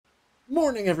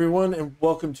Morning everyone and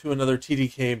welcome to another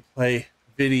TDK&Play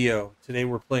video. Today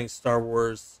we're playing Star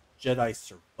Wars Jedi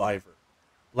Survivor.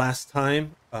 Last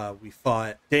time we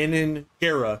fought Danon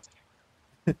Gera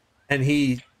and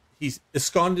he's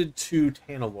absconded to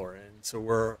Tanalorr, and so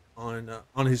we're on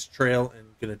his trail and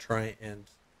gonna try and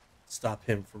stop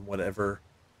him from whatever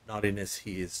naughtiness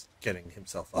he is getting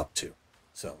himself up to.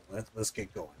 So let's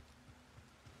get going.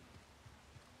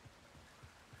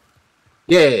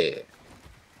 Yeah.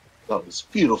 That was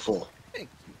beautiful. Thank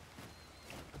you.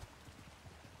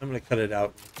 I'm gonna cut it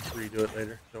out and redo it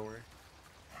later. Don't worry.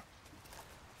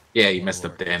 Yeah, you messed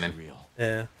up Danon.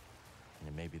 Yeah. And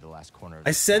it may be the last corner.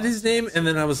 I said his name and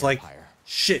then I was like,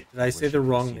 shit, did I say the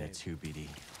wrong name?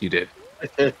 You did.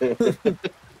 I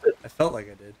felt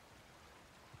like I did.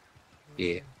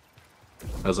 Yeah.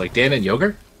 I was like, Danon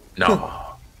Yogurt?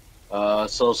 No.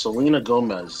 So Selena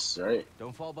Gomez, right?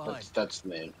 Don't fall behind. That's the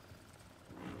name.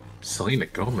 Selena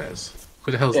Gomez?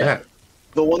 Who the hell is that?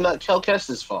 The one that Cal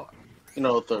Kestis fought. You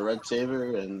know, with the red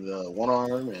saber and the one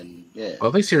arm, and yeah. Well,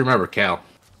 at least you remember Cal.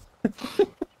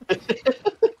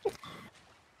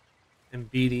 And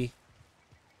Beatty.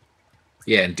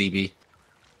 Yeah, and DB.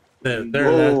 That's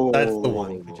the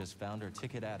one. We just found our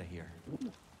ticket out of here.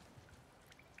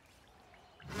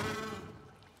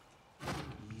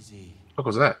 Easy. What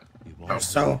was that? Oh,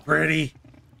 so pretty.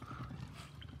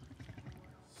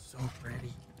 So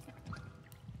pretty.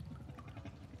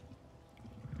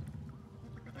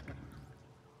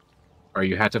 Or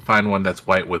you had to find one that's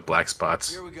white with black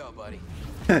spots. Here we go, buddy.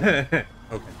 Okay,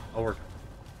 I'll work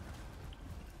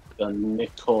The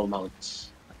Nickel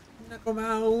Mounts.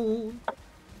 on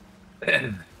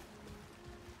it.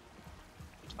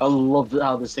 I love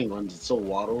how this thing runs. It's so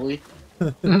waddly.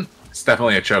 It's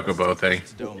definitely a chocobo thing.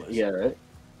 It's domeless. Yeah, right?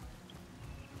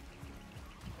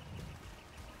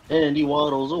 And he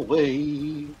waddles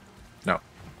away. No.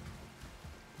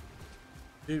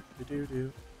 Do.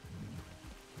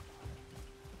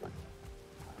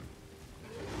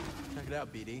 Check it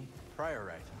out, BD. Prior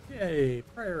right. Yay,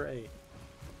 prior 8.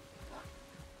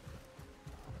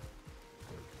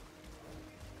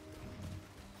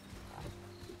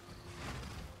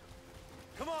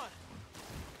 Come on.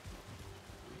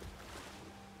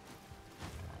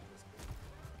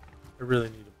 I really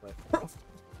need to play.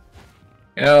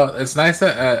 You know, it's nice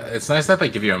that they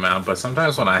give you a mount, but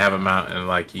sometimes when I have a mount and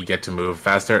like you get to move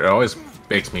faster, it always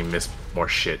makes me miss more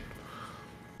shit.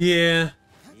 Yeah.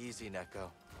 Easy, Neko.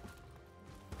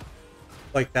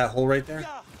 Like that hole right there?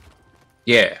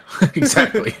 Yeah,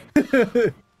 exactly.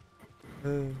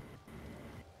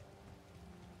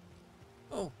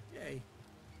 Oh, yay.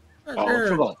 Oh,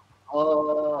 come on.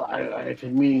 I've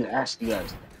been meaning to ask you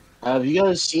guys. Have you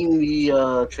guys seen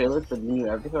the trailer for the new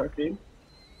Avatar game?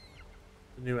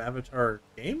 The new Avatar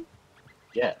game?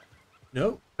 Yeah.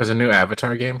 No, There's a new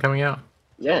Avatar game coming out.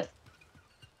 Yeah.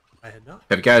 I had not.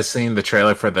 Have you guys seen the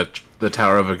trailer for the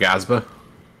Tower of Agazba?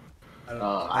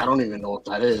 I don't even know what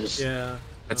that is. Yeah.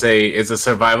 It's a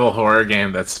survival horror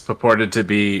game that's purported to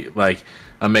be like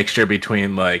a mixture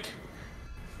between like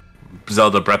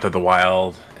Zelda Breath of the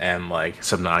Wild and like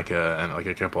Subnautica and like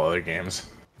a couple other games.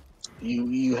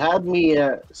 You had me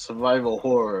at survival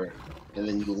horror, and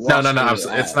then you lost No. me It's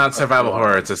at not survival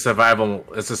horror. It's a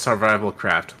survival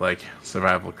craft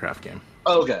game.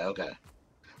 Okay.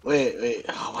 Wait.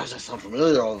 Oh, why does that sound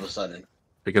familiar all of a sudden?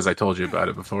 Because I told you about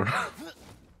it before.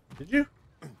 Did you?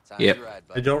 Yep.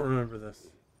 I don't remember this.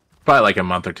 Probably like a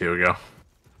month or two ago.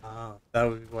 That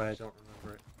would be why I don't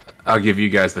remember it. I'll give you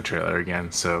guys the trailer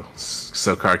again, so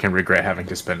Car can regret having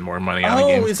to spend more money on a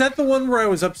game. Oh, is that the one where I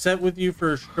was upset with you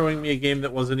for showing me a game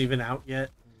that wasn't even out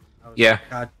yet? Yeah. Like,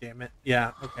 God damn it.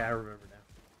 Yeah, okay, I remember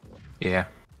now. Yeah.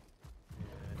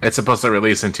 It's supposed to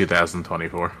release in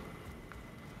 2024.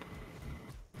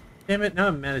 Damn it, now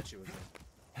I'm mad at you.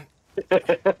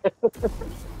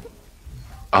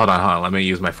 Hold on. Let me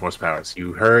use my force powers.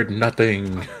 You heard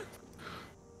nothing.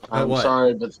 I'm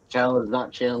sorry, but the channel is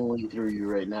not channeling through you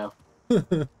right now.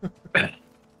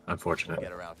 Unfortunate.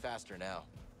 Get around faster now.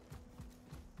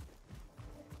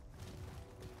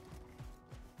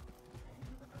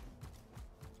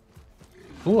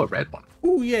 Ooh, a red one.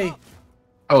 Ooh, yay.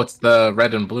 Oh, it's the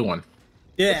red and blue one.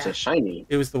 Yeah. It's a shiny.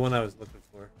 It was the one I was looking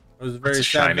for. I was very It's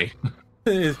sad shiny.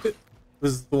 that- It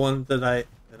was the one that I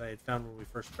had found when we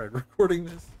first tried recording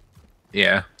this.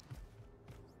 Yeah.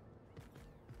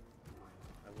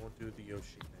 I won't do the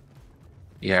Yoshi thing.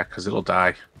 Yeah, because it'll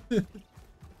die.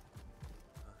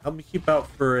 Help me keep out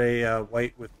for a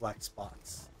white with black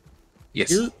spots.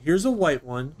 Yes. Here's a white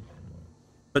one,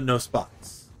 but no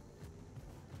spots.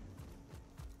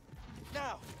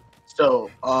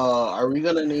 So, are we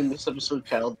gonna name this episode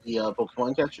Cal the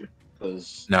Pokemon catcher?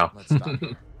 Because No. Let's stop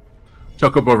here.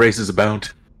 Chocobo races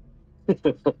abound.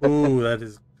 Ooh, that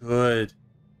is good.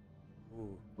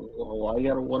 Ooh. why you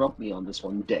gotta one up me on this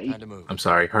one day? Time to move. I'm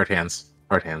sorry. Hard hands.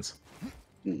 Hard hands.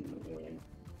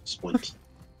 Squint.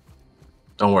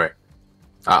 Don't worry.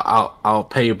 I'll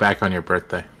pay you back on your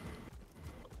birthday.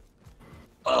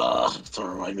 Don't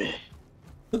remind me.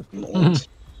 I'm old.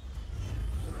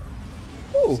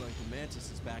 Ooh. Looks like the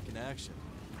Mantis is back in action.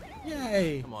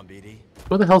 Yay. Come on, BD.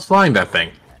 Who the hell's flying that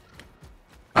thing?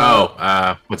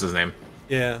 Oh, what's his name?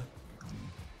 Yeah.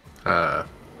 The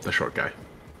short guy.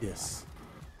 Yes.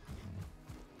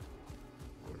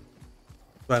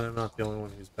 But I'm not the only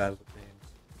one who's bad with names.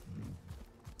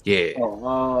 Yeah.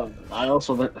 Oh, I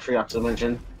also forgot to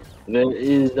mention there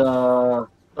is Star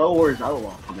Wars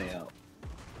Outlaw coming out.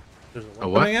 There's A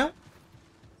one what? coming out?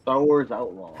 Star Wars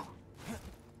Outlaw.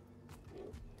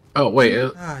 Oh wait,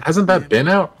 hasn't that been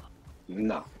out?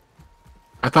 No.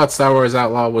 I thought Star Wars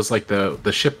Outlaw was like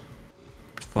the ship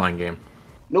flying game.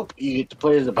 Nope. You get to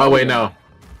play as a. Oh wait, no.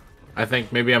 I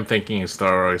think maybe I'm thinking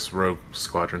Star Wars Rogue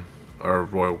Squadron or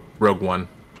Rogue One.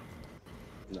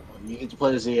 No, you get to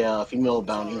play as a female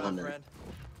bounty All right, hunter.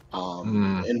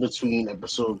 friend. In between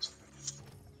episodes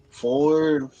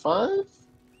 4 and 5,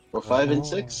 or 5 and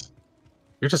 6.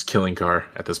 You're just killing Car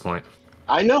at this point.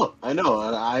 I know, and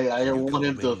I You want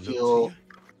him got to a lady feel look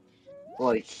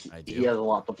like I he do. has a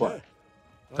lot to play.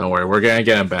 Don't worry, we're gonna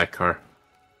get him back, Car.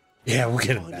 Yeah, we'll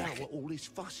get him Find out back. what all this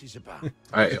fuss is about.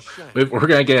 We're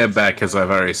gonna get him back because I've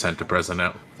already sent a present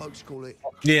out. Folks call it.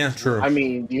 Yeah, true. I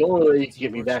mean, the only way to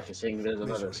get me back is saying there's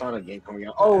another Sonic game coming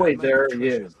out. Oh wait, there it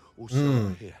is.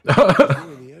 Hmm.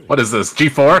 What is this?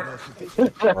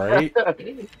 G4? Right?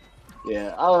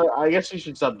 Yeah, I guess we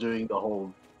should stop doing the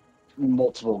whole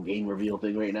multiple game reveal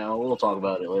thing right now. We'll talk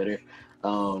about it later.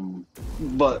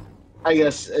 But I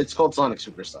guess it's called Sonic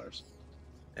Superstars.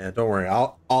 Yeah, don't worry.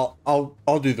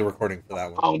 I'll do the recording for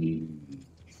that one.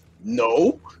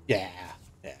 No, Yeah.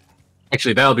 Yeah.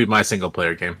 Actually, that'll be my single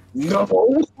player game. no,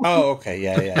 Oh, okay.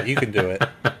 Yeah, you can do it.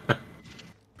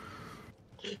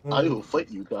 I will fight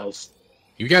you guys.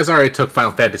 You guys already took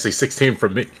Final Fantasy 16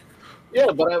 from me.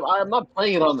 Yeah, but I'm not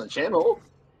playing it on the channel.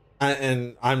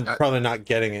 And I'm probably not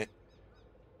getting it.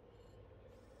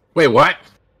 Wait, what?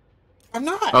 I'm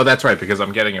not. Oh, that's right, because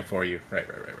I'm getting it for you. Right.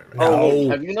 No. Oh, wait,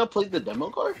 have you not played the demo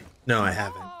card? No, I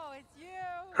haven't.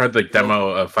 Heard the demo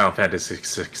of Final Fantasy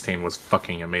 16 was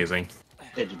fucking amazing.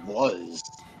 It was.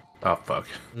 Oh, fuck.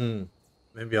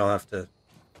 Maybe I'll have to.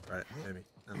 Right, maybe.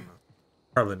 I don't know.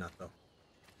 Probably not, though.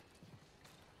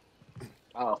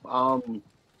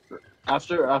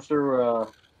 After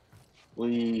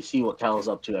we see what Cal's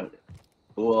up to,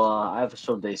 well, I have to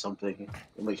show Day something.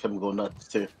 It'll make him go nuts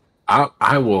too.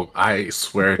 I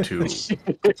swear to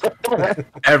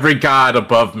every god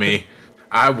above me,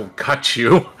 I will cut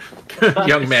you,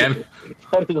 young man.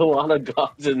 There's a lot of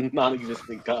gods and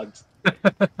non-existent gods.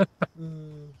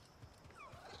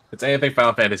 It's anything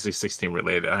Final Fantasy 16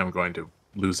 related, I'm going to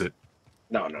lose it.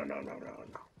 No.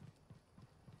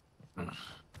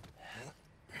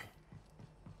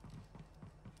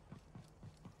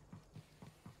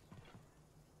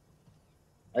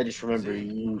 I just remember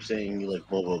you saying you like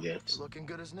mobile games. Looking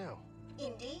good as new.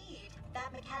 Indeed,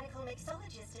 that mechanical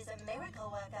mixologist is a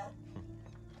miracle worker.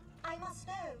 I must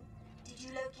know, did you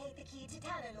locate the key to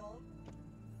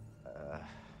Tanalor?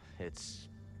 It's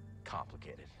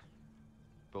complicated,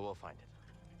 but we'll find it.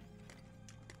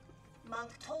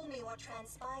 Monk told me what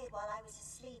transpired while I was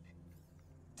asleep.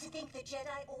 To think the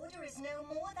Jedi Order is no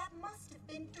more, that must have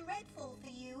been dreadful for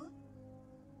you.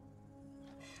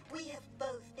 We have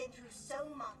both been through so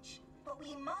much, but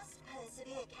we must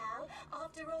persevere, Cal.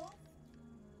 After all,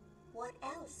 what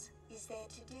else is there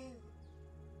to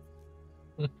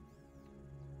do?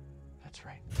 That's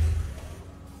right.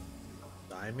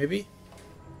 Die, maybe?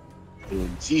 Dude,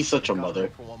 she's such a mother.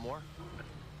 For one more?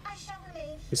 I shall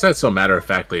remain. He said so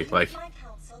matter-of-factly, like, My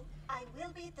counsel, I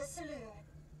will be at the saloon.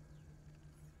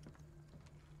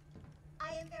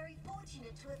 I am very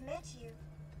fortunate to have met you,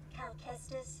 Cal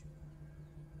Kestis.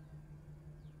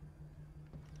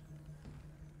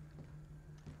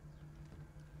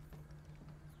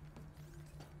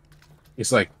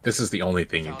 he's like, this is the only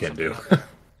thing you can do.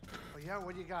 Oh yeah,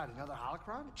 what do you got? Another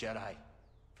holocron? Jedi,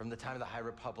 from the time of the High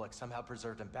Republic, somehow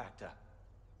preserved him back to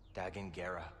Dagan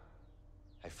Gera.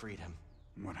 I freed him.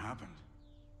 What happened?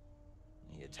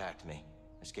 He attacked me,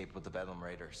 escaped with the Bedlam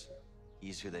Raiders.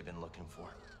 He's who they've been looking for.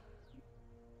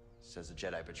 Says the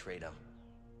Jedi betrayed him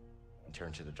and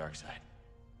turned to the dark side.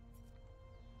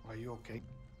 Are you okay?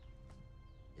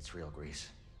 It's real, Grease.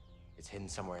 It's hidden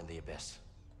somewhere in the abyss.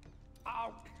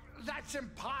 Oh, that's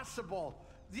impossible.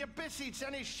 The Abyss eats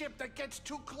any ship that gets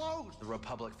too close. The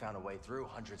Republic found a way through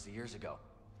hundreds of years ago.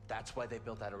 That's why they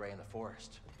built that array in the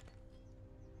forest.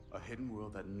 A hidden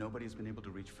world that nobody's been able to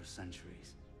reach for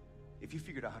centuries. If you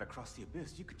figured out how to cross the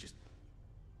Abyss, you could just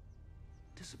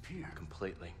disappear.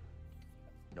 Completely.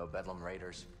 No Bedlam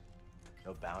Raiders.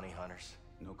 No bounty hunters.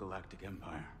 No galactic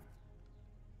empire.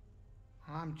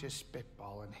 I'm just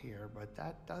spitballing here, but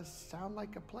that does sound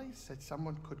like a place that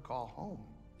someone could call home.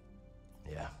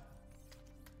 Yeah.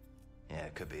 Yeah,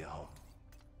 it could be a home.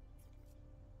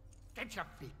 Get your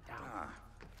feet down.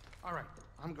 All right,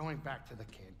 I'm going back to the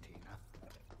cantina.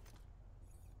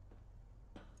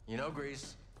 You know,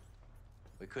 Grease,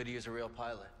 we could use a real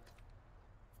pilot.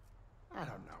 I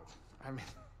don't know. I mean,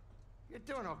 you're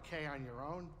doing okay on your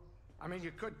own. I mean,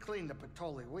 you could clean the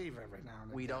Patoli weave every now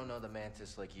and then. We don't know the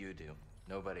Mantis like you do.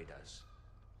 Nobody does.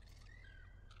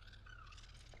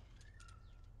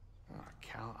 Oh,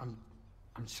 Cal, I'm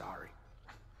sorry.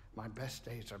 My best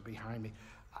days are behind me.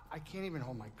 I can't even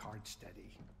hold my cards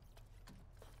steady.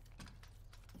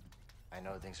 I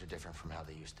know things are different from how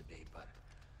they used to be, but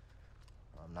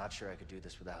I'm not sure I could do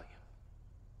this without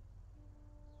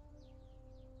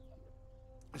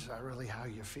you. Is that really how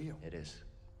you feel? It is.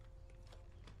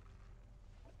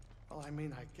 Well, I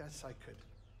mean, I guess I could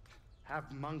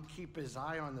have Monk keep his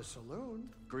eye on the saloon.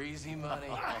 Greasy money.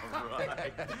 All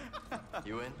right.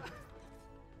 You in?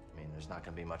 I mean, there's not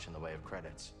gonna be much in the way of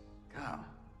credits. Cal,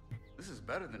 this is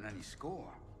better than any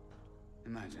score.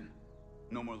 Imagine,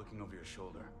 no more looking over your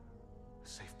shoulder. A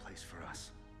safe place for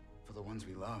us, for the ones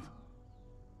we love.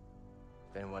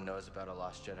 If anyone knows about a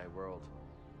lost Jedi world,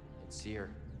 it's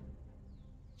here.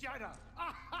 Jedha!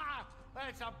 Aha!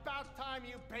 It's about time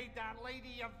you paid that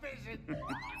lady a visit.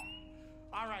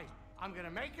 All right, I'm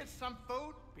gonna make us some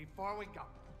food before we go.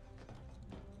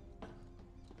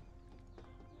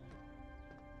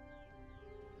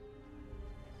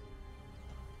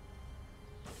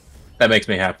 That makes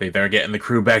me happy. They're getting the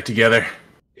crew back together.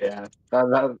 Yeah,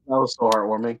 that was so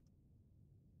heartwarming.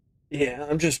 Yeah,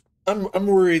 I'm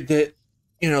worried that,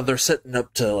 you know, they're setting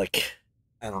up to, like,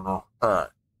 I don't know,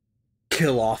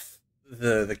 kill off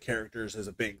the characters as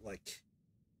a big, like,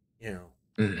 you know.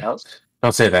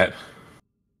 Don't say that.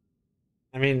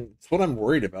 I mean, it's what I'm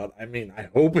worried about. I mean, I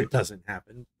hope it doesn't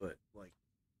happen, but, like,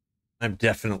 I'm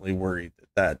definitely worried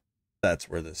that's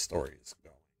where this story is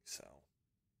going, so.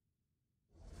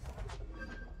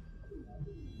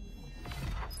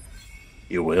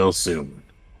 You will soon.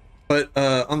 But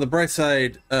on the bright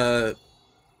side, I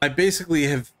basically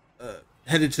have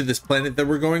headed to this planet that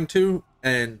we're going to,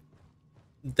 and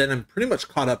then I'm pretty much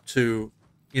caught up to,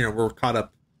 you know, we're caught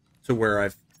up to where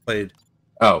I've played.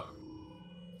 Oh,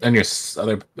 and your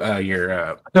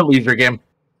the leisure game.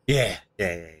 Yeah.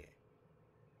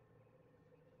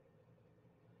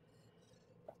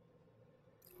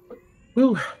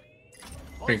 Woo.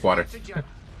 Drink water.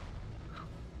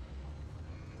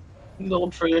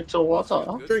 Don't forget to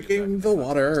water. Drinking the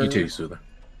water. You too, Sula.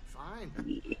 Fine.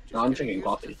 No, I'm drinking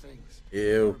coffee.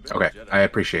 Ew. Okay, I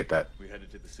appreciate that. We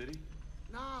headed to the city?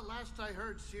 Nah, last I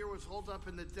heard, Seer was holed up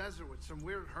in the desert with some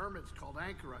weird hermits called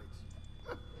anchorites.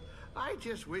 I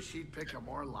just wish he'd pick a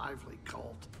more lively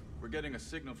cult. We're getting a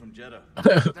signal from Jedha.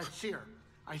 That's Seer.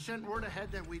 I sent word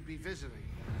ahead that we'd be visiting.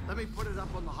 Let me put it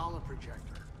up on the holo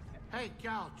projector. Hey,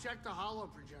 Cal, check the holo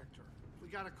projector. We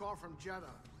got a call from Jedha.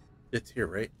 It's here,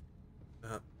 right?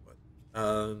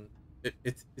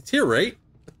 It's here, right?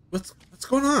 What's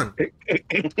going on?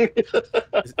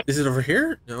 Is it over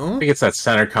here? No. I think it's that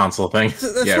center console thing.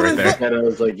 That's yeah, what right I there. thought. And I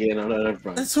was like, you know, no,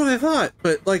 That's what I thought,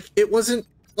 but like it wasn't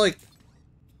like.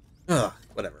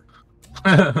 Whatever.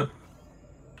 Cal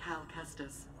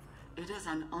Kestis, it is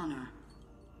an honor.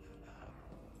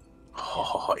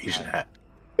 Oh, Asian hat.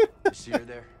 You see her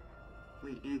there?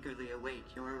 We eagerly await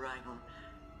your arrival.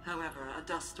 However, a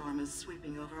dust storm is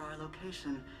sweeping over our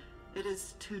location. It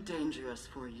is too dangerous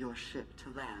for your ship to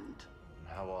land.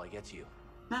 How will I get to you?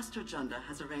 Master Jedha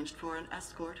has arranged for an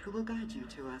escort who will guide you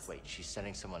to us. Wait, she's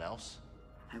sending someone else?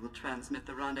 I will transmit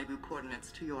the rendezvous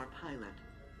coordinates to your pilot.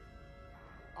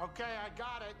 Okay, I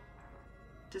got it.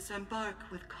 Disembark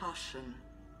with caution.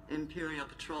 Imperial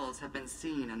patrols have been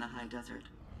seen in the high desert.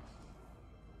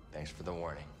 Thanks for the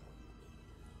warning.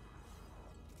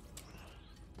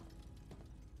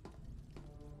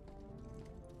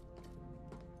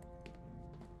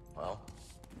 Well?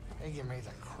 They give me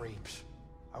the creeps.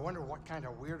 I wonder what kind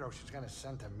of weirdo she's gonna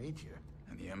send to meet you.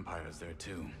 And the Empire's there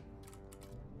too.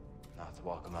 Not the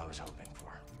welcome I was hoping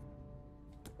for.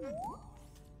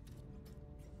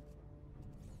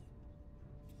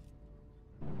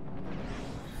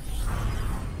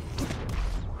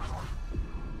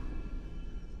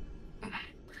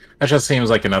 That just seems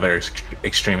like another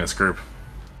extremist group.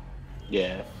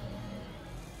 Yeah.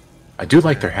 I do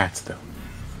like their hats,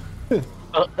 though.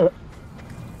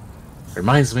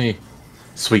 Reminds me...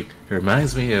 Sweet. It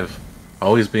reminds me of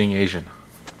always being Asian.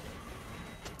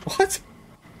 What?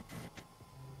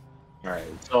 Alright,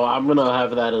 so I'm gonna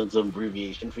have that as an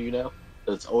abbreviation for you now.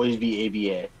 It's always be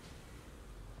ABA.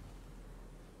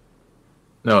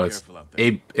 No, it's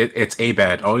it's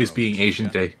ABAD. Always being Asian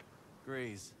Day.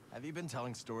 Grease, have you been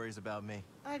telling stories about me?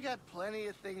 I got plenty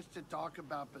of things to talk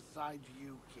about besides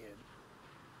you, kid.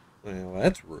 Well,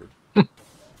 that's rude.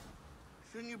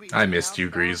 Shouldn't you be I missed down you,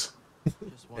 south? Grease.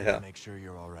 Just wanted Yeah. to make sure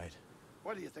you're all right.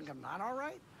 What, do you think I'm not all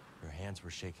right? Your hands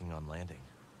were shaking on landing.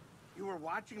 You were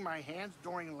watching my hands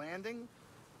during landing?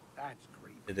 That's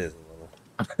creepy. It is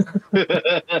a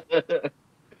little.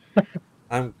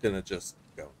 I'm gonna just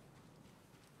go.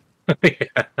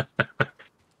 Yeah.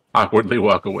 Awkwardly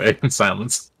walk away in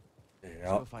silence. Let's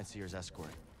Yeah. go find Seer's escort.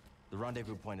 The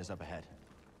rendezvous point is up ahead.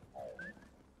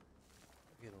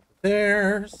 Get over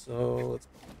there. So let's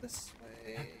go this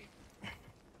way.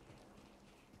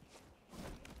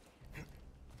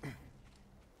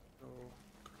 So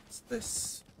what's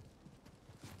this?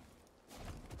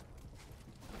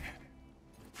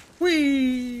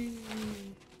 Whee!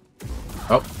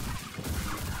 Oh.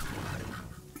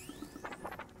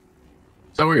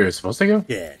 Is that where you're supposed to go?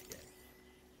 Yeah.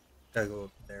 Gotta go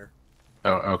up there.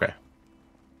 Oh, okay.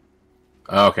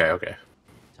 Okay.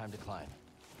 Time to climb.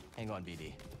 Hang on,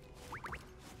 BD.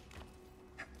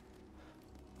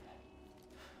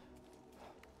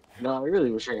 No, I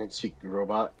really wish I could speak to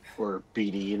robot or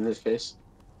BD in this case.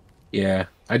 Yeah,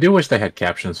 I do wish they had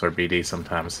captions for BD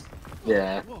sometimes.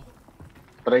 Yeah.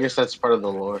 But I guess that's part of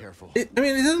the lore. Careful. It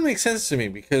doesn't make sense to me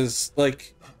because,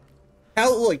 like,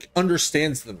 Hal, like,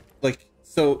 understands them. Like,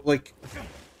 so, like,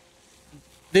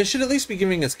 they should at least be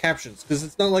giving us captions because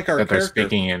it's not like our That they're character.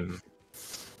 speaking in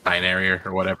binary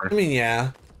or whatever. I mean,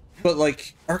 yeah, but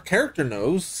like our character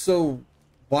knows, so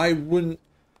why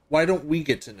don't we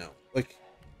get to know? Like,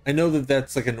 I know that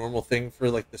that's like a normal thing for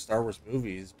like the Star Wars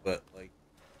movies, but like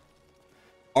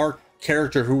our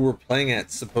character who we're playing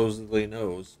at supposedly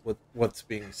knows what's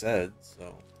being said.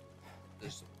 So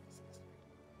there's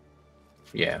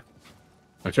Yeah.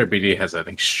 I'm sure BD has an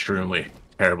extremely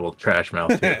terrible trash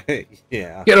mouth. Too.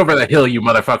 yeah. Get over the hill, you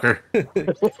motherfucker!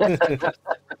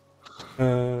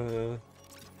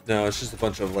 No, it's just a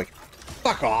bunch of like,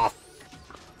 fuck off.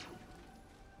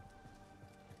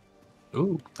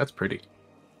 Ooh, that's pretty.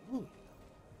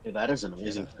 Yeah, that is an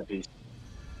amazing piece.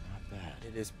 Not bad.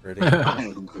 It is pretty.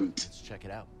 I'm Groot. Let's check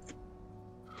it out.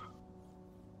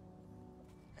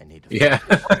 I need to. Yeah.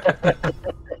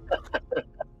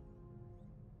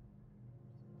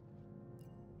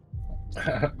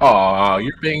 Aw,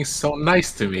 you're being so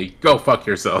nice to me. Go fuck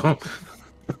yourself.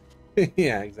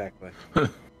 Yeah, exactly.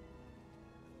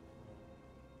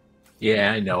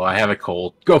 Yeah, I know. I have a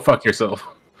cold. Go fuck yourself.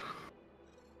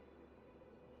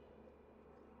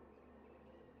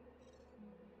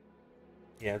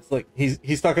 Yeah, it's like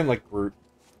he's talking like Groot.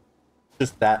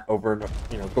 Just that over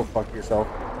and go fuck yourself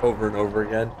over and over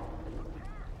again.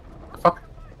 Fuck.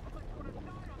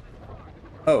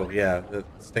 Oh yeah, the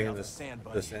thing in The the sand,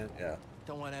 buddy. the sand. Yeah.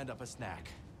 Don't want to end up a snack.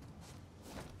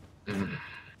 Yeah.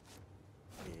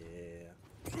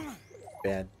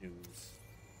 Bad news.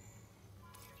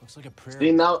 Looks like a prayer.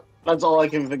 See, now that's all I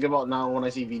can think about now when I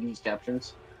see VD's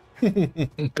captions.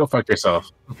 Go fuck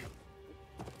yourself.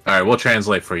 Alright, we'll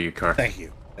translate for you, Car. Thank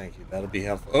you. That'll be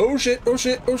helpful. Oh shit! Where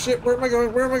am I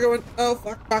going? Oh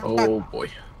fuck! Oh boy.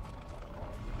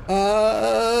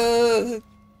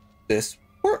 This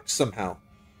works somehow.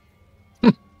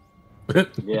 Yeah,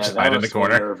 Just that hide in was the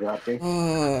corner. nerve-wracking.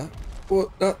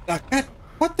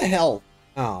 What the hell?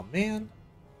 Oh man!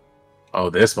 Oh,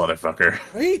 this motherfucker.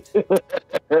 Wait.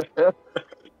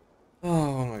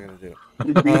 Oh, what am I gonna do?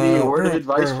 BD, a word of where-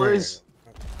 advice, where- please?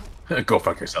 Go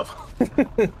fuck yourself.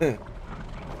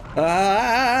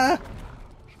 Ah!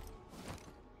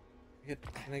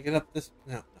 Can I get up this?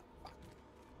 No.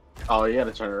 Oh, you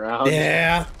gotta turn around.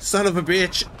 Yeah, son of a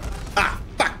bitch. Ah,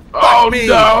 fuck. Oh me.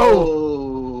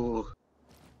 no!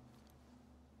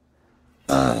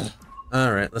 Oh.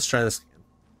 All right, let's try this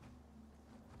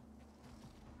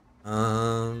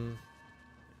again.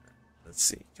 Let's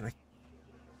see. Can I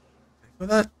go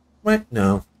that way?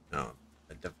 No. I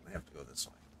definitely have to go this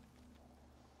way.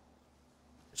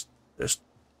 Just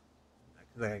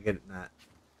because I gotta get it in that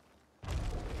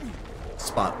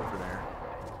spot over there.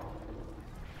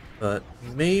 But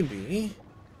maybe.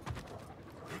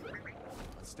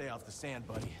 Let's stay off the sand,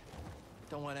 buddy.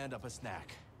 Don't want to end up a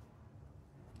snack.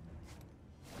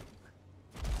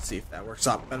 See if that works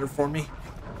out better for me.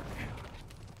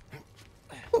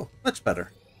 Oh, much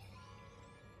better.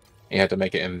 You had to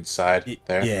make it inside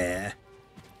there. Yeah.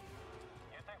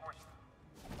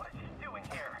 What are you doing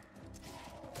here?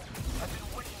 I've been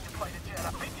waiting to fight a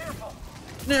Jedi. Be careful.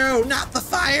 No, not the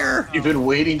fire! You've been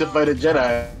waiting to fight a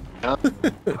Jedi. Huh? You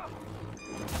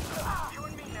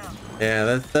and me now.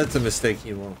 Yeah, that's a mistake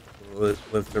you won't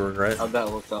live to regret. How'd that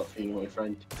work out for you, my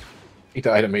friend? He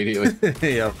died immediately.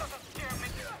 Yep.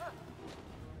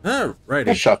 Got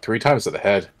Alrighty. shot 3 times to the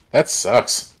head. That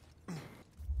sucks.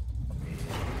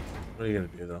 What are you gonna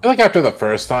do though? I feel like after the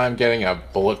first time getting a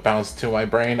bullet bounced to my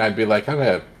brain, I'd be like, I'm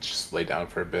gonna just lay down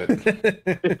for a bit.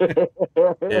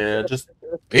 Yeah,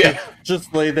 Yeah.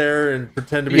 just lay there and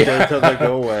pretend to be dead until they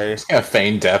go away. Just gonna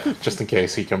feign death just in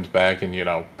case he comes back and, you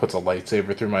know, puts a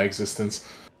lightsaber through my existence.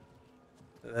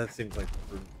 That seems like the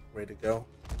prudent way to go.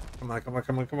 Come on, come on,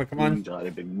 come on, come on, come on. You got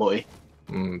it, big boy.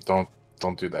 Don't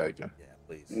do that again. Yeah,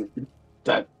 please.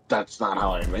 That's not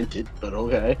how I meant it, but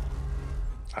okay.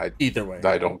 Either way.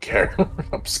 I don't care.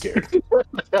 I'm scared.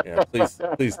 Yeah, please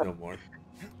no more.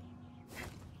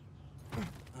 Where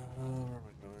am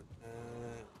I going?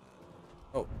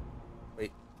 Oh,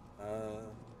 wait.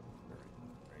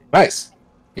 Nice.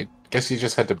 Guess you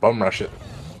just had to bum rush it.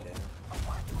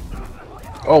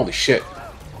 Holy shit.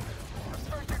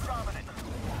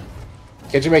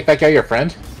 Can't you make that guy your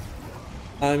friend?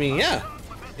 I mean, yeah.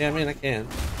 Yeah, I mean, I can.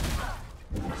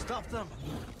 Stop them.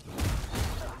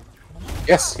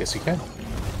 Yes, you can.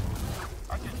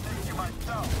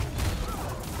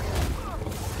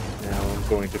 Now I'm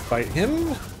going to fight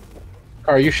him.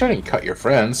 Or you shouldn't cut your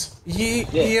friends.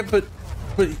 Yeah, but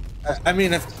I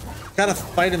mean, I've got to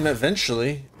fight him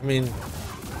eventually. I mean,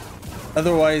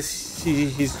 otherwise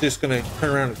he's just gonna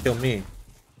turn around and kill me.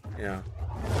 Yeah.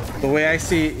 The way I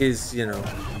see it is, you know,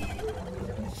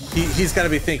 he's got to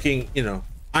be thinking, you know,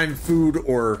 I'm food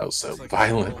or That was so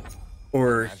violent.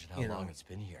 or Imagine how you know long it's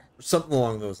been here. something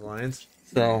along those lines.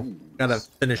 So gotta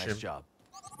finish him. Nice job.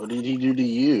 What did he do to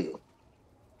you?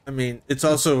 I mean, it's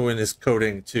also in his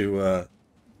coding to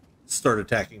start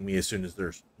attacking me as soon as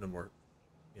there's no more,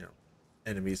 you know,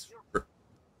 enemies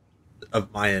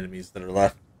of my enemies that are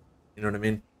left. You know what I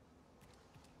mean?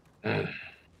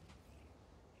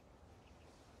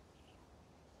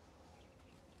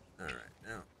 All right,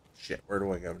 now, shit. Where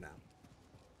do I go now?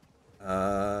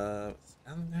 Is it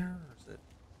down there or is it?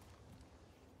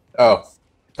 Oh,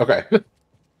 okay.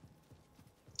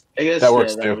 I guess That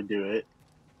works that too. would do it.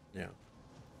 Yeah.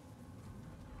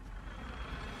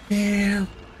 Yeah.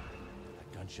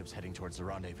 That gunship's heading towards the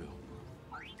rendezvous.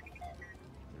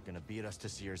 They're gonna beat us to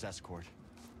Seer's escort.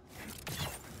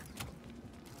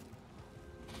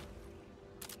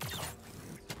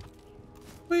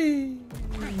 Whee!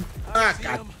 Ah,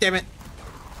 god damn it!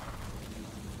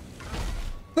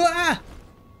 Ah!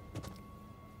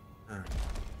 Alright.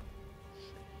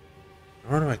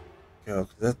 Where do I go?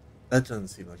 'Cause that doesn't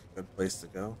seem like a good place to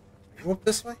go. Can I go up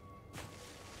this way?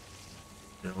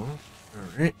 No.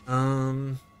 Alright,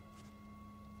 well,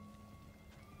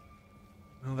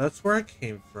 that's where I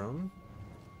came from.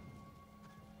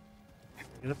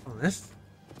 Get up on this.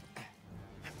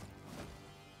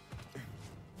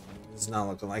 It's not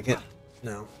looking like it.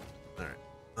 No. Alright.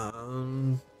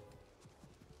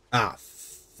 Ah,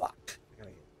 fuck. I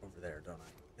gotta get over there, don't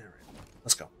I? Alright.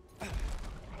 Let's go.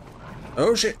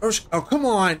 Oh shit. Oh shit. Oh, come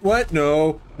on. What?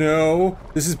 No. No.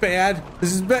 This is bad.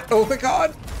 This is bad. Oh my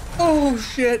god. Oh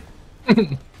shit.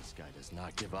 This guy does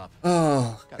not give up.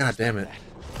 Oh, Gotta god damn it.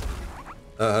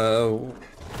 respect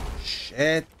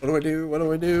Shit. What do I do? What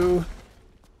do I do?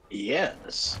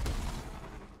 Yes.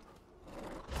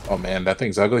 Oh man, that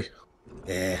thing's ugly.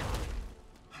 Yeah.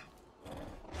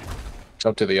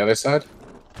 Jump to the other side?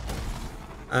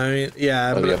 I mean,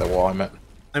 yeah. Or the other wall, I meant.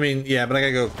 I mean, yeah, but I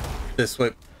gotta go this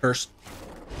way first.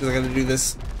 Because I gotta do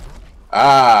this.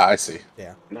 Ah, I see.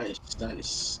 Yeah. Nice,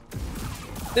 nice.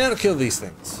 Now to kill these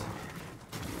things.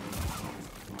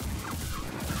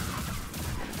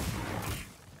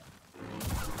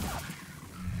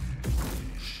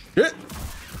 Shit.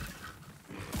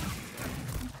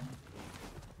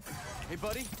 Hey,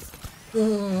 buddy.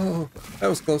 Oh, that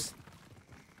was close.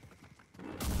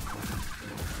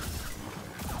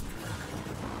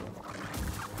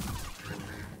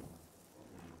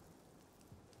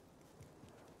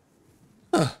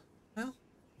 Huh. Well,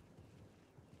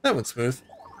 that went smooth.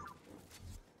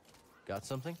 Got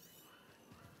something?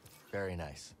 Very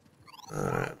nice.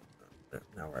 Now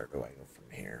where do I go from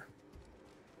here?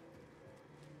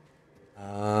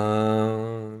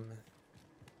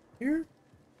 Here?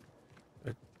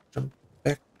 Jump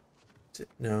back to,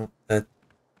 no, that,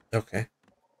 okay.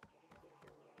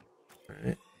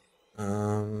 Alright.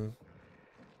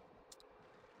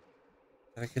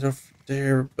 get over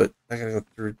there, but I gotta go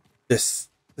through this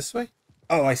way.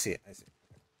 Oh, I see it. I see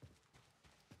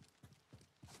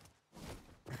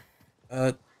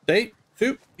it. Date,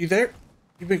 Soup, you there?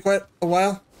 You've been quite a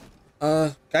while.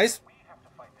 Guys?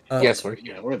 Yes, we're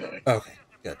there. Okay,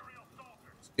 good.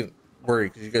 Just getting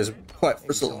worried because you guys are quiet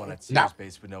for so Someone long. at Sears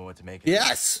Base would know what to make of it.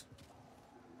 Yes!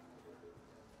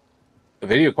 The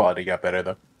video quality got better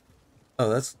though. Oh,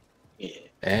 that's... Yeah.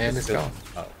 And it's gone.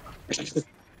 Oh,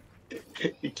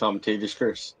 You commentator's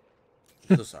curse.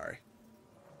 so sorry.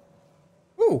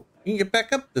 Ooh, you can get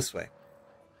back up this way.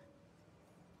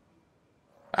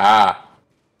 Ah.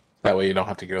 That way you don't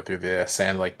have to go through the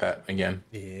sand like that again.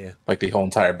 Yeah. Like the whole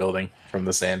entire building from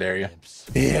the sand area.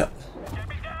 Yeah.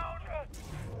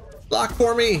 Lock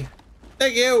for me!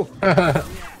 Thank you!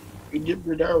 Get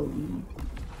me down.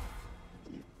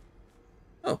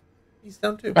 Oh, he's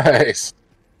down too. Nice.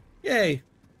 Yay!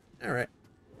 Alright.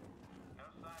 No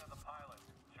sign of the pilot.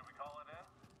 Should we call it in?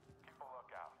 Keep a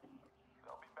lookout.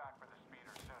 They'll be back for the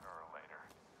speeder sooner or later.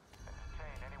 And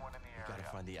detain anyone in the area.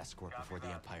 Gotta find the escort before the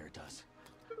Empire does.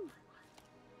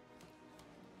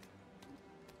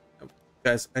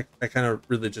 Guys, I kind of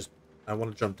really just... I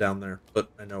want to jump down there, but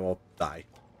I know I'll die.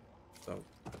 So...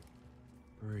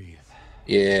 Breathe.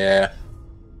 Yeah.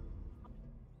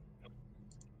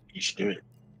 You should do it.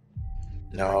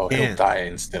 No, he'll Can't. die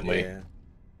instantly. Yeah.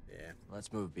 Yeah.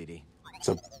 Let's move, BD.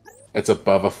 It's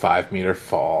above a 5-meter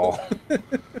fall.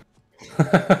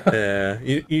 Yeah.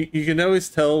 You can always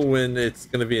tell when it's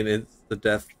going to be an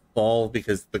insta-death fall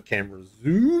because the camera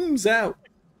zooms out.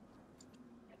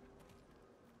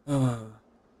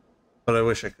 But I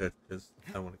wish I could because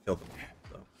I want to kill them.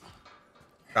 So.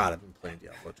 God, I've been playing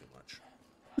Diablo too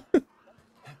much.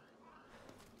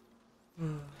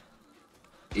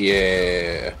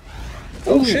 Yeah.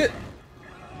 Oh shit!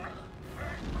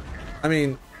 I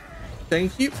mean,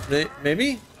 thank you.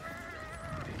 Maybe.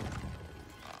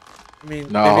 I mean,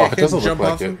 No, maybe I it can doesn't look jump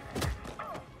like off it. him.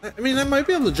 I mean, I might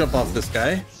be able to jump off this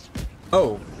guy.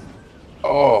 Oh,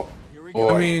 Oh,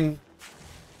 boy. I mean,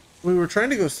 we were trying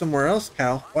to go somewhere else,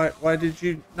 Cal. Why did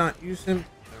you not use him?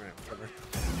 All right, whatever.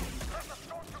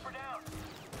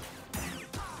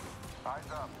 Eyes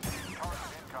up. Target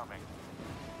incoming.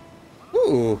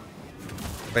 Ooh.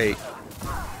 Wait.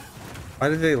 Why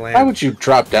did they land? Why would you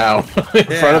drop down in front of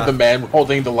Yeah. the man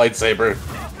holding the lightsaber?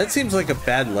 That seems like a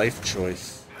bad life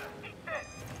choice.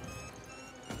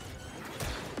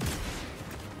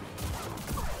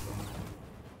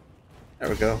 There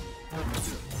we go.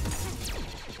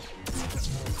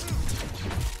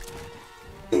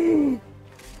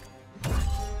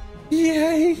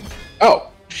 Yay! Oh,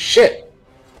 shit.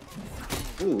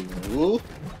 Ooh.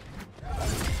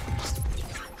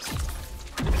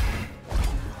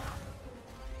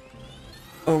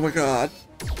 Oh my god.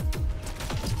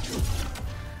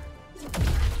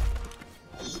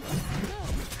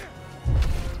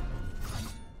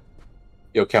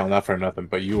 Yo, Cal, not for nothing,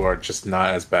 but you are just not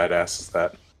as badass as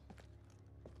that.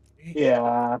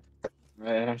 Yeah.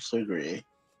 I actually agree.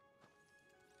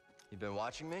 You been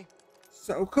watching me?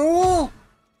 So cool!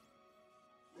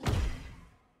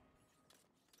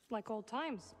 Like old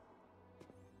times.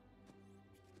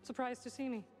 Surprised to see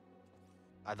me.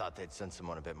 I thought they'd send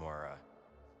someone a bit more,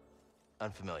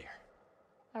 unfamiliar.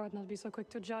 I would not be so quick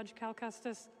to judge, Cal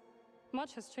Kestis.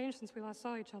 Much has changed since we last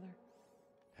saw each other.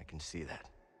 I can see that.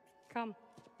 Come.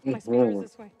 My speeder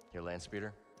is this way. Your land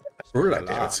speeder? Ooh la God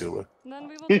damn la. it, Sula. Then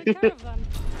we will take care of them.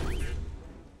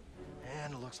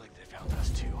 And it looks like they found us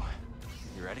too.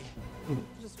 You ready?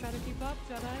 Just try to keep up,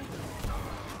 Jedi.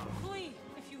 Flee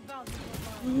if you value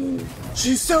your life.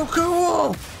 She's so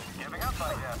cool! Giving up,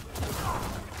 I guess.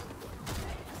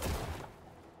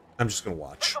 I'm just gonna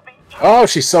watch. Oh,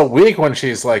 she's so weak when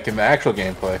she's like in the actual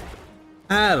gameplay.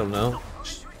 I don't know.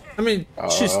 I mean,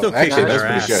 she's still actually, kicking that's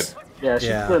their pretty ass. good. Yeah, she's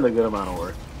Yeah. putting a good amount of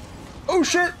work. Oh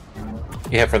shit!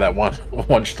 Yeah, for that one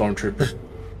stormtrooper.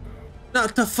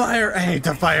 Not the fire! I hate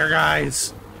the fire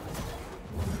guys!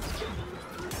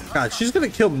 God, she's gonna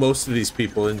kill most of these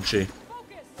people, isn't she?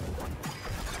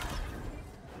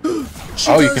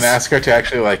 She Oh, you does- can ask her to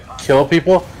actually like kill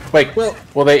people. Like, Well-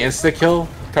 will they insta kill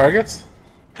targets?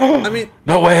 I mean,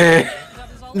 No way.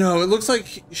 no. It looks like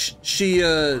she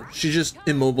just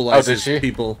immobilizes did she?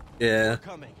 people. Yeah.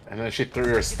 And then she threw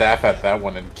her staff at that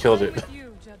one and killed it. With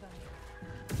you, Jedi.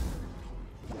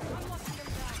 I'm locking them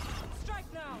down.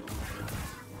 Strike now.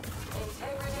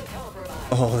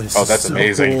 Oh, this Oh, is that's so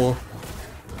amazing. cool.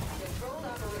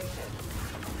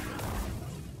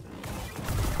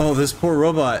 Oh, this poor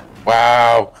robot.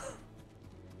 Wow.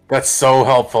 That's so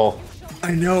helpful.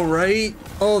 I know, right?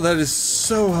 Oh, that is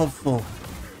so helpful.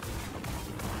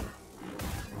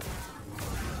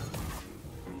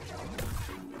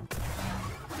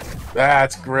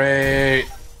 That's great.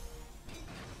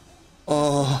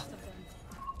 Oh,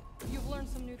 You've learned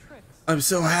some new tricks. I'm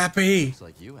so happy. Looks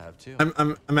like you have too.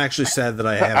 I'm actually sad that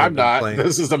I haven't I'm been not. playing.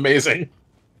 This is amazing.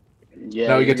 Yeah,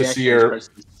 Now we get to see your.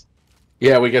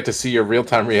 Yeah, we get to see your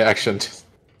real-time reaction.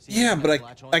 Yeah, but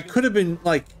I could have been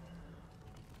like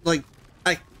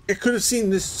I could have seen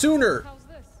this sooner, How's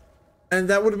this? and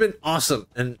that would have been awesome.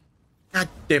 And god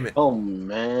damn it! Oh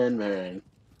man.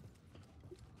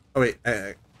 Oh wait,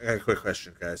 I got a quick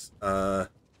question, guys.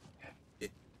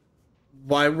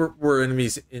 Why were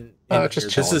enemies in just here? chilling.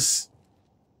 This is,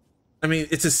 I mean,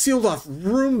 it's a sealed off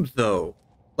room though.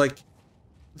 Like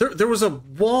there was a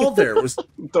wall there. It was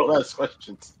Don't ask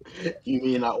questions. You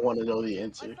may not want to know the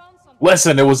answer. I found something.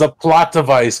 Listen, it was a plot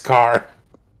device, Car.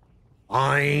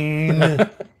 fine.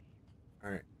 All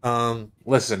right.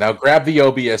 Listen, now grab the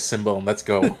OBS symbol and let's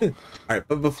go. All right,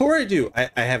 but before I do, I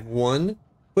have one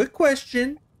quick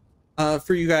question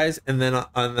for you guys, and then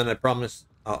I promise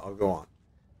I'll go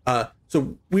on.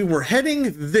 So we were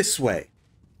heading this way,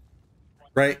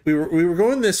 right? We were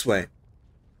going this way,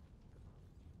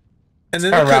 and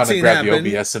then Turn the around and cutscene grab happened.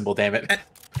 the OBS symbol, damn it.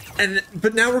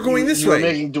 But now we're going this You're way.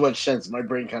 making too much sense. My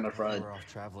brain kind of fried. We're off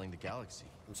traveling the galaxy.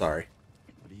 I'm sorry.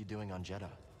 What are you doing on Jedha?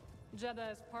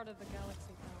 Jedha is part of the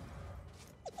galaxy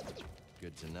now.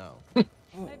 Good to know. I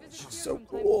visit she's here so from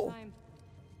time cool. to time.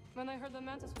 When I heard the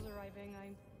Mantis was arriving,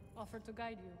 I offered to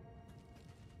guide you.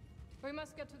 We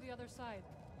must get to the other side.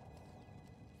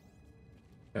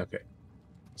 Okay.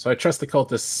 So I trust the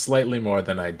cultists slightly more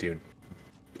than I do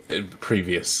in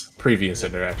previous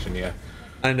interaction, yeah.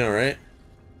 I know, right?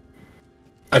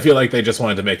 I feel like they just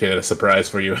wanted to make it a surprise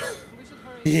for you. We should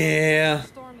hurry. Yeah. The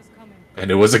storm is coming.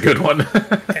 And it was a good one.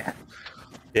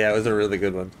 Yeah, it was a really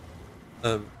good one.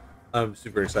 I'm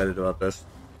super excited about this.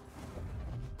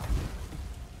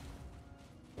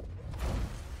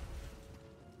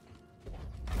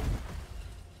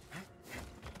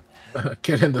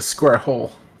 Get in the square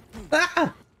hole.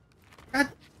 Ah! God,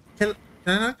 can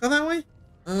I not go that way?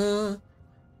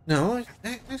 No,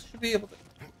 I should be able to.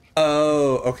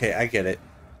 Oh, okay, I get it.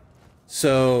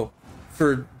 So,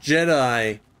 for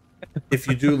Jedi, if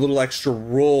you do a little extra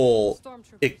roll,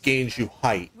 it gains you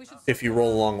height if you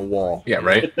roll along a wall. Yeah,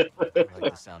 right? I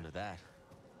like the sound of that.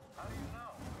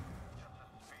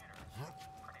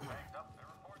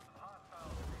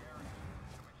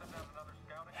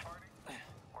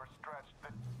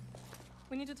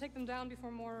 We need to take them down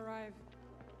before more arrive.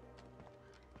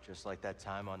 Just like that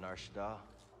time on Nar Shaddaa.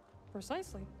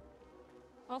 Precisely.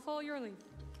 I'll follow your lead.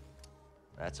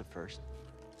 That's a first.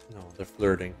 No, they're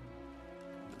flirting.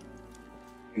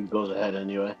 He goes ahead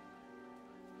anyway.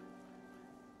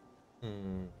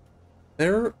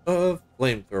 They're a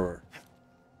flamethrower.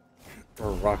 Or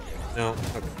a rocket. No,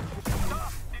 okay.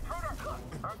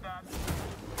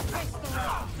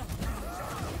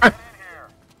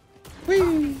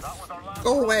 Whee!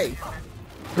 Go away!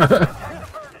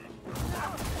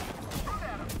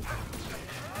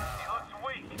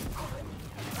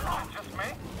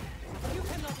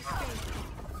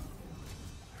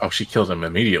 Oh, she kills him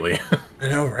immediately. I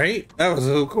know, right? That was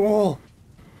so cool.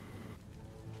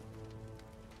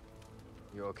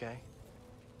 You okay?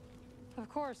 Of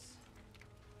course.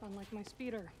 Unlike my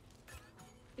speeder.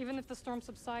 Even if the storm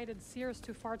subsided, Seer is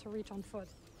too far to reach on foot.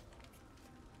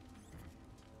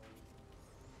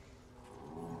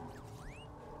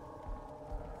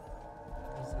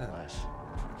 Nice.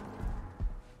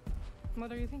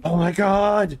 What are you thinking? Oh my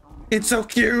god! It's so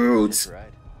cute! That's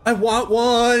right. I want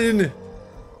one!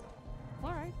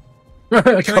 All right.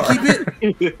 Can I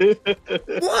keep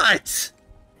it? What?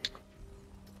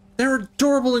 They're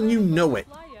adorable and you know it.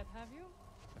 Fly yet, have you?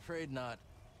 Afraid not.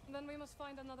 Then we must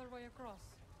find another way across.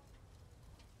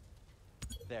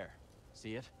 There.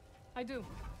 See it? I do.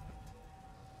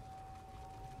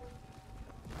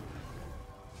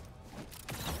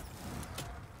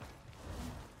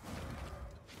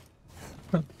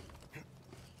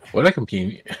 What a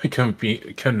convenient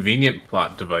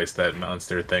plot device that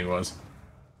monster thing was.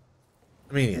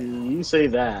 I mean, You say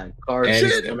that. Card,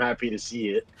 And- I'm happy to see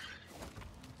it.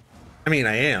 I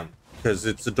am because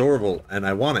it's adorable and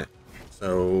I want it.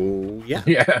 So yeah.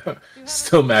 Yeah,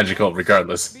 still magical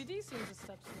regardless. BD seems a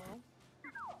step slow.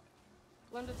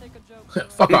 Learn to take a joke.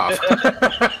 Fuck off.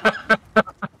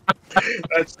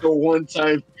 That's the one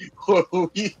time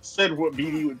he said what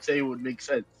BD would say would make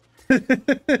sense.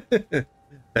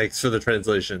 Thanks for the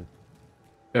translation.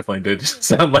 Definitely did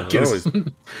sound like As his,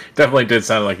 definitely did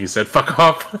sound like he said fuck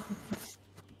off.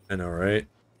 I know, right?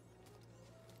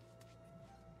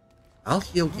 I'll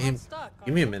heal game. Stuck,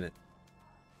 Give me a minute.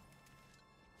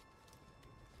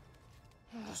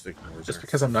 Just ignores Just her.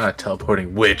 because I'm not a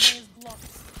teleporting witch.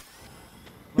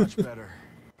 Much better.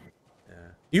 Yeah.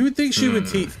 You would think she would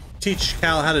teach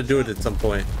Cal how to do it at some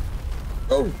point.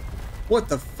 Oh, what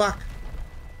the fuck?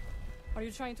 Are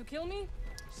you trying to kill me?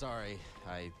 Sorry,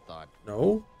 I thought.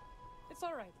 No, It's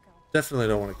all right, Cal. definitely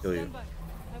don't want to kill you. Stand back.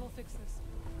 I will fix this.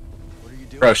 What are you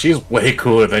doing? Bro, she's way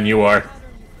cooler than you are. Powder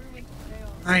you threw into chaos.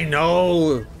 I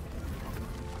know.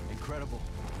 Incredible.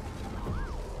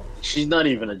 She's not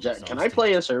even a jet. Can I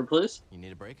play as her, please? You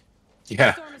need a break?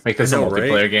 Yeah, make this a I know, right?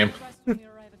 multiplayer game. Rest when we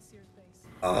arrive at Sears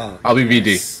base. I'll be VD.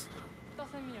 yes.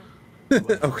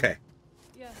 Okay.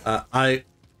 Yes,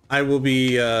 I will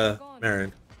be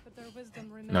Marin. but their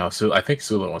wisdom remains. No, I think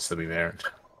Sula wants to be Marin.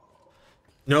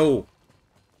 No,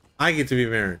 I get to be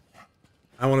Marin.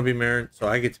 I want to be Marin, so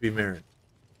I get to be Marin.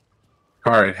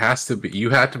 Car, it has to be. You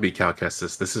had to be Cal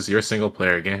Kestis. This is your single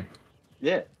player game.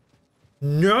 Yeah.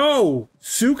 No,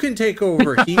 Sue can take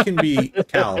over. He can be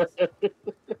Cal.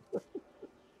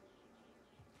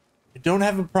 I don't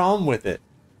have a problem with it.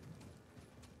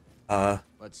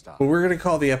 Let's stop. But we're gonna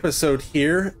call the episode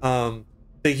here.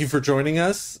 Thank you for joining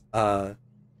us.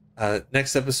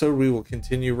 Next episode we will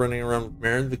continue running around with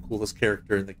Marin, the coolest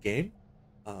character in the game.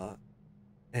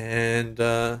 And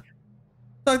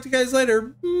talk to you guys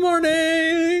later.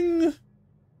 Morning.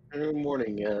 Good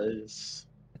morning, guys.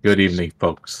 Good evening,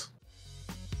 folks.